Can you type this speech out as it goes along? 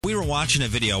we were watching a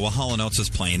video while Hall & Oates was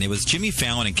playing. It was Jimmy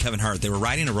Fallon and Kevin Hart. They were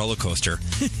riding a roller coaster,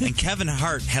 and Kevin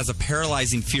Hart has a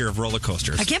paralyzing fear of roller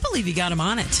coasters. I can't believe you got him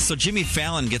on it. So Jimmy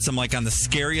Fallon gets him like on the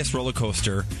scariest roller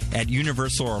coaster at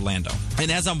Universal Orlando.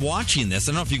 And as I'm watching this,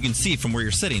 I don't know if you can see from where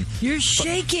you're sitting. You're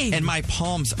shaking. And my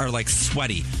palms are like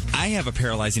sweaty. I have a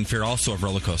paralyzing fear also of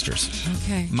roller coasters.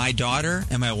 Okay. My daughter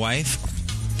and my wife,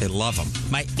 they love them.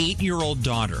 My 8-year-old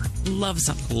daughter Loves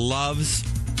them. loves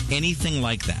anything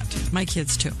like that. My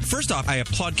kids, too. First off, I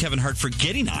applaud Kevin Hart for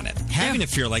getting on it, having a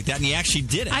fear like that, and he actually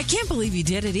did it. I can't believe you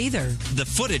did it either. The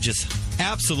footage is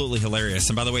absolutely hilarious.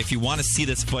 And by the way, if you want to see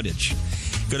this footage,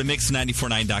 go to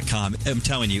mix949.com. I'm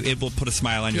telling you, it will put a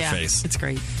smile on your face. It's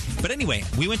great. But anyway,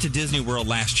 we went to Disney World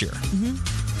last year.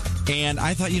 And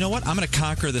I thought, you know what? I'm going to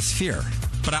conquer this fear.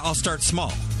 But I'll start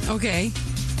small. Okay.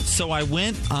 So I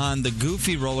went on the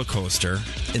Goofy roller coaster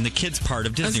in the kids' part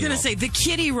of Disney I was going to World. say, the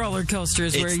kiddie roller coaster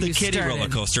is where you started. It's the kiddie roller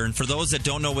coaster. And for those that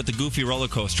don't know what the Goofy roller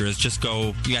coaster is, just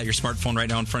go, you got your smartphone right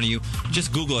now in front of you.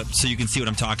 Just Google it so you can see what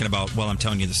I'm talking about while I'm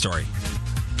telling you the story.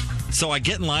 So I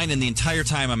get in line, and the entire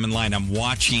time I'm in line, I'm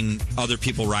watching other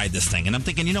people ride this thing. And I'm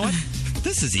thinking, you know what?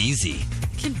 This is easy. I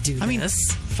can do this. I mean,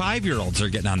 5-year-olds are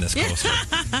getting on this coaster.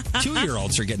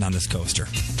 2-year-olds are getting on this coaster.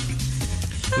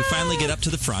 We finally get up to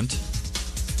the front.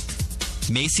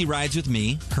 Macy rides with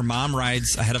me. Her mom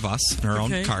rides ahead of us in her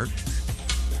own cart.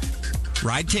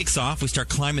 Ride takes off. We start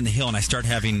climbing the hill, and I start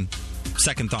having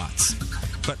second thoughts.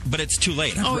 But it's too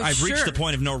late. I've reached the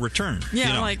point of no return.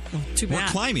 Yeah, too bad. We're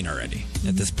climbing already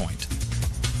at this point.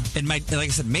 And like I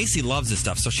said, Macy loves this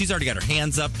stuff. So she's already got her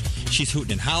hands up. She's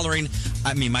hooting and hollering.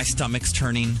 I mean, my stomach's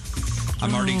turning.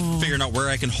 I'm already figuring out where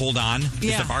I can hold on.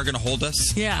 Is the bar going to hold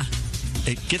us? Yeah.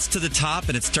 It gets to the top,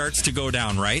 and it starts to go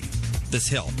down, right? This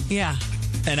hill. Yeah.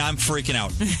 And I'm freaking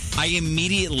out. I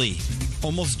immediately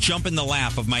almost jump in the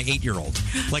lap of my 8-year-old.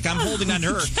 Like I'm holding on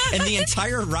to her. And the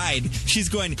entire ride, she's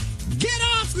going, "Get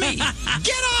off me!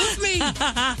 Get off me!"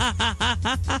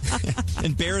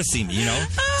 Embarrassing me,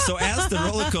 So as the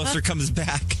roller coaster comes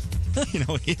back,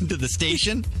 into the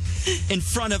station, in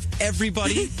front of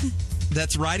everybody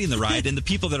that's riding the ride and the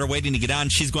people that are waiting to get on,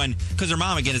 she's going, because her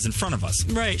mom, again, is in front of us.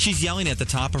 Right. She's yelling at the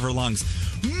top of her lungs,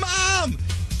 "Mom!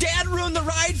 Dad ruined the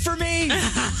ride for me!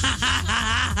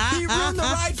 He ruined the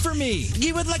ride for me!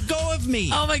 He would let go of me!"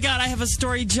 Oh, my God. I have a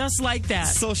story just like that.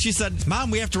 So she said,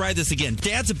 "Mom, we have to ride this again.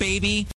 Dad's a baby.